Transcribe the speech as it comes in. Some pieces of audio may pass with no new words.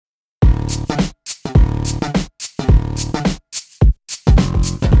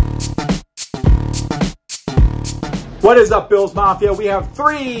What is up, Bills Mafia? We have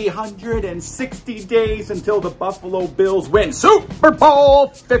 360 days until the Buffalo Bills win Super Bowl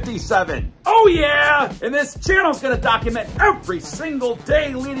 57. Oh yeah! And this channel is going to document every single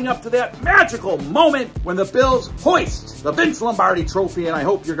day leading up to that magical moment when the Bills hoist the Vince Lombardi Trophy, and I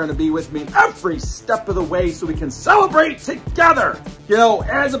hope you're going to be with me every step of the way so we can celebrate together. You know,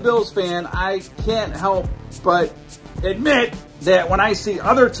 as a Bills fan, I can't help but admit that when I see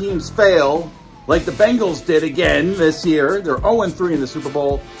other teams fail, like the Bengals did again this year, they're 0-3 in the Super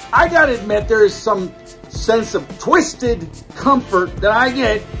Bowl, I gotta admit there's some sense of twisted comfort that I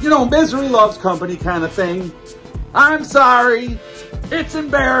get. You know, misery loves company kind of thing. I'm sorry, it's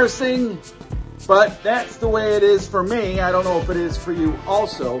embarrassing, but that's the way it is for me. I don't know if it is for you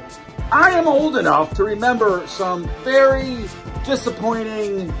also. I am old enough to remember some very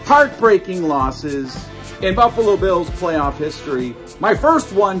disappointing, heartbreaking losses in Buffalo Bills playoff history. My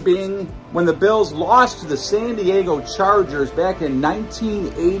first one being when the Bills lost to the San Diego Chargers back in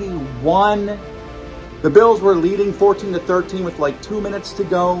 1981. The Bills were leading 14-13 with like 2 minutes to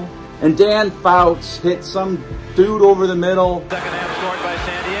go, and Dan Fouts hit some dude over the middle. Second half scored by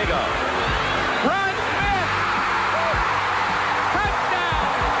San Diego. Run,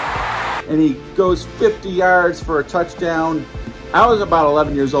 touchdown! And he goes 50 yards for a touchdown. I was about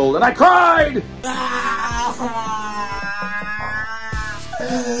 11 years old, and I cried!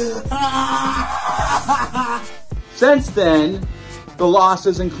 Since then, the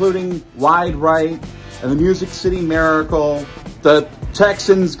losses, including Wide Right and the Music City Miracle, the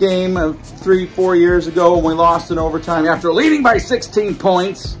Texans game of 3-4 years ago when we lost in overtime after leading by 16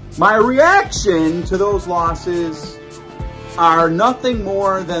 points, my reaction to those losses are nothing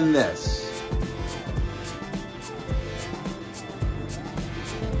more than this.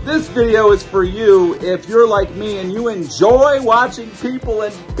 This video is for you if you're like me and you enjoy watching people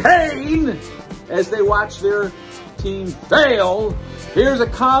in pain as they watch their team fail. Here's a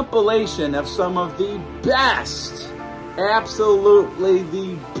compilation of some of the best, absolutely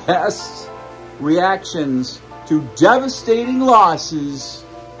the best reactions to devastating losses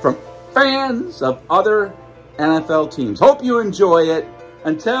from fans of other NFL teams. Hope you enjoy it.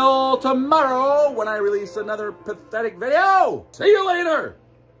 Until tomorrow when I release another pathetic video. See you later.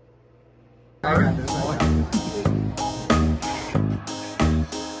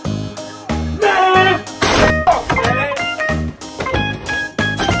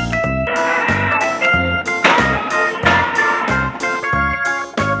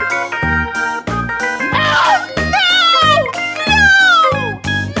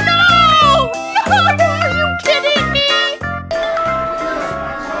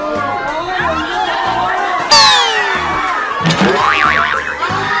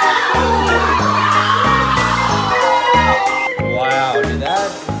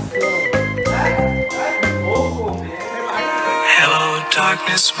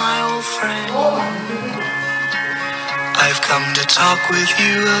 Darkness, my old friend, I've come to talk with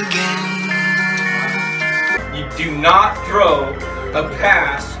you again. You do not throw a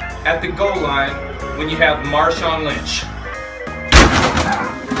pass at the goal line when you have Marshawn Lynch.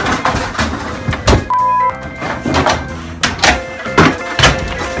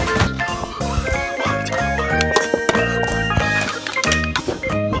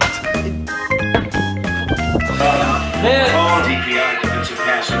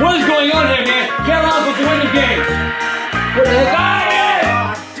 What is going on here, man? Can't allow us to win this game. What the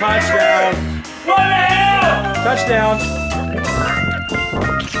heck? Touchdown. What the hell? Touchdown.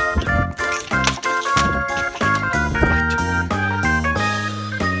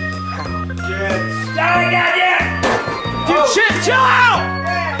 Dude, chill out!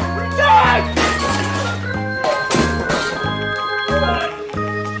 Die!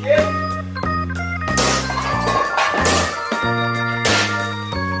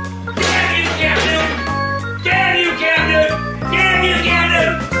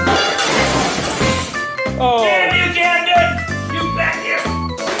 Oh.